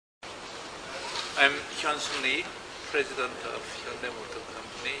I'm Hyun-Soon Lee, President of Hyundai Motor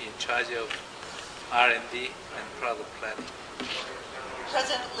Company, in charge of R&D and product planning.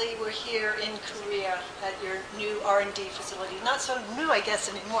 President Lee, we're here in Korea at your new R&D facility. Not so new, I guess,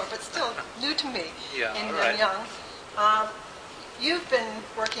 anymore, but still new to me in Yongyang. You've been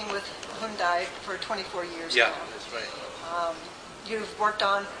working with Hyundai for 24 years now. Yeah, that's right. You've worked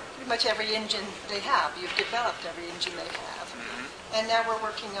on pretty much every engine they have. You've developed every engine they have. Mm-hmm. And now we're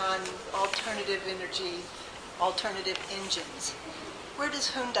working on alternative energy, alternative engines. Where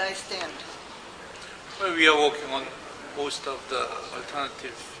does Hyundai stand? Well, we are working on most of the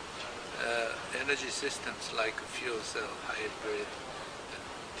alternative energy systems like fuel cell, hybrid,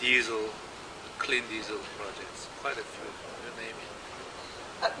 diesel, clean diesel projects, quite a few, you name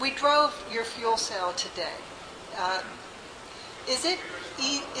it. We drove your fuel cell today. Is it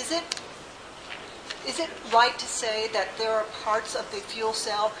right to say that there are parts of the fuel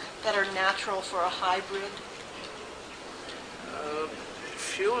cell that are natural for a hybrid?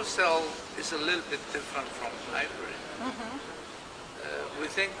 Fuel cell is a little bit different from hybrid. Mm-hmm. We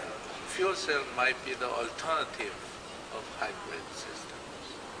think fuel cell might be the alternative of hybrid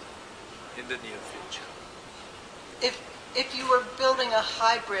systems in the near future. If you were building a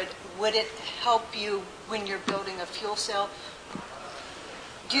hybrid, would it help you when you're building a fuel cell?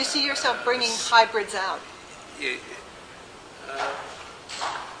 Do you see yourself bringing hybrids out? Yeah,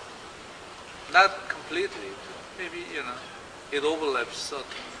 not completely. Maybe, it overlaps certain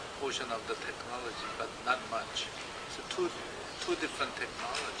portion of the technology, but not much. So two different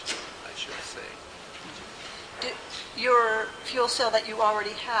technologies, I should say. Your fuel cell that you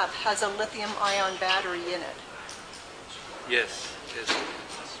already have has a lithium-ion battery in it. Yes.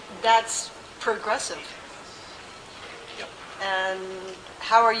 That's progressive. Yep. And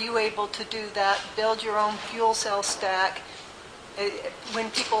how are you able to do that, build your own fuel cell stack? When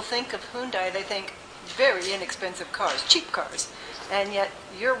people think of Hyundai, they think very inexpensive cars, cheap cars. And yet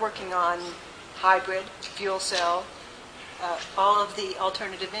you're working on hybrid, fuel cell, all of the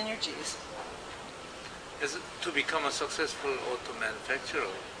alternative energies. To become a successful auto manufacturer,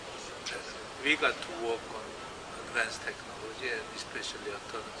 we got to work on advanced technology and especially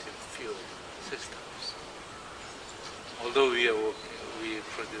alternative fuel systems. Although we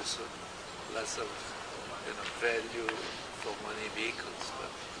produce lots of value for money vehicles,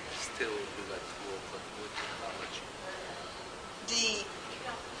 but still we got to work on new technology.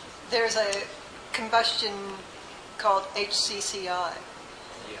 There's a combustion called HCCI.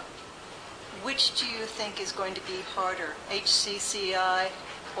 Yeah. Which do you think is going to be harder, HCCI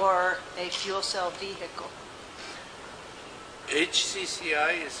or a fuel cell vehicle?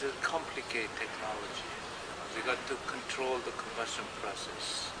 HCCI is a complicated technology. We got to control the combustion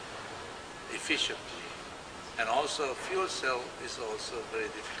process efficiently. And also fuel cell is also a very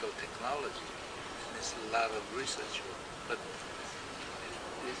difficult technology. There's a lot of research work. But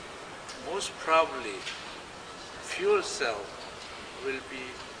most probably fuel cell will be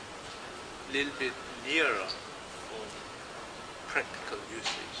a little bit nearer for practical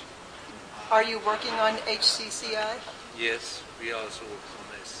usage. Are you working on HCCI? Yes, we also work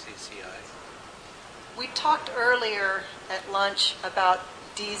on HCCI. We talked earlier at lunch about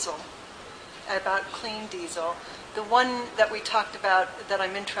diesel, about clean diesel. The one that we talked about that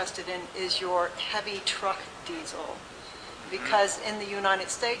I'm interested in is your heavy truck diesel. Because in the United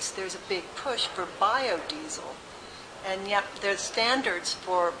States, there's a big push for biodiesel. And yet the standards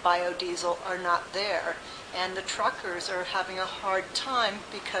for biodiesel are not there. And the truckers are having a hard time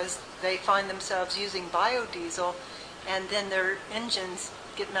because they find themselves using biodiesel and then their engines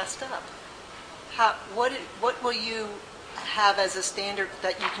get messed up. What will you have as a standard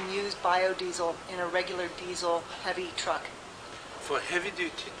that you can use biodiesel in a regular diesel heavy truck? For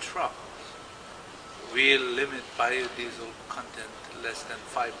heavy-duty trucks, we'll limit biodiesel content less than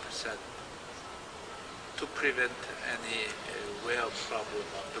 5% to prevent any wear problem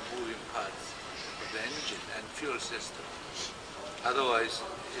of the moving parts of the engine and fuel system. Otherwise,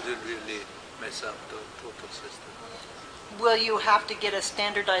 it will really mess up the total system. Will you have to get a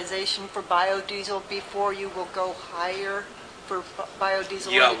standardization for biodiesel before you will go higher for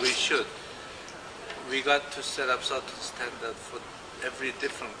biodiesel? Yeah, we should. We got to set up certain standard for every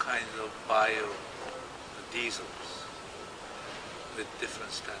different kind of biodiesels with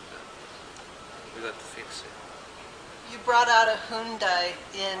different standard. We got to fix it. You brought out a Hyundai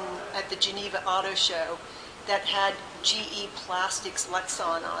at the Geneva Auto Show that had GE Plastics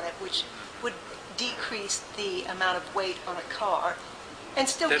Lexan on it, which would decrease the amount of weight on a car and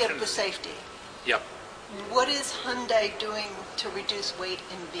still give the safety. Yep. What is Hyundai doing to reduce weight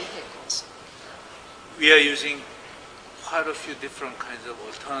in vehicles? We are using quite a few different kinds of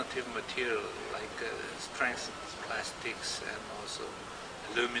alternative material, like strength plastics and also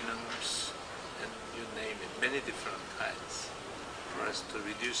aluminums, and you name it, many different kinds, for us to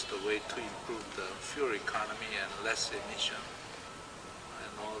reduce the weight, to improve the fuel economy and less emission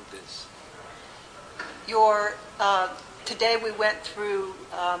and all this. Today we went through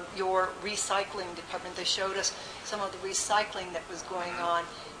your recycling department. They showed us some of the recycling that was going on.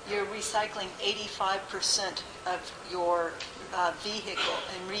 You're recycling 85% of your vehicle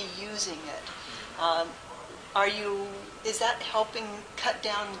and reusing it. Is that helping cut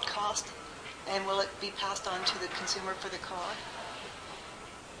down cost? And will it be passed on to the consumer for the car?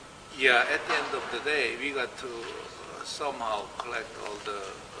 Yeah, at the end of the day, we got to somehow collect all the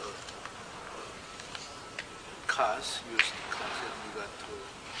used cars, and we got to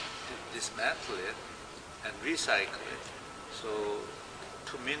dismantle it and recycle it. So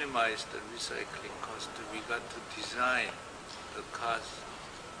to minimize the recycling cost, we got to design the cars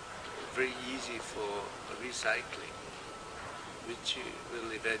very easy for recycling, which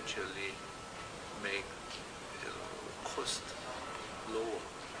will eventually make cost lower.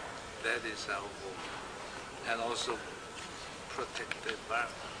 That is our goal. And also protect the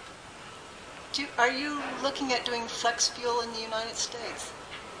environment. Are you looking at doing flex fuel in the United States?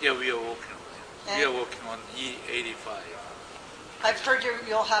 Yeah, we are working on it. We are working on E85. I've heard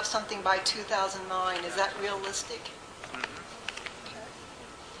you'll have something by 2009. Is that realistic? Mm-hmm. Okay.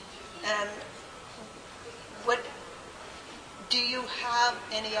 And do you have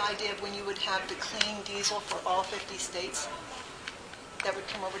any idea of when you would have the clean diesel for all 50 states that would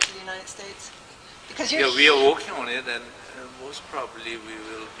come over to the United States? Because we are working on it, and most probably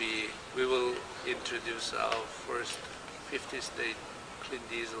we will introduce our first 50-state clean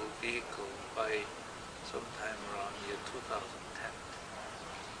diesel vehicle by sometime around year 2010.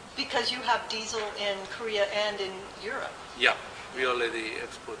 Because you have diesel in Korea and in Europe. Yeah, we're already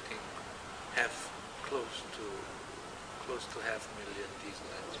exporting close to 500,000 diesel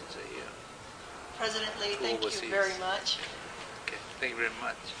engines a year. President Lee, thank overseas. you very much. Okay, thank you very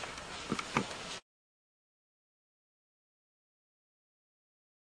much.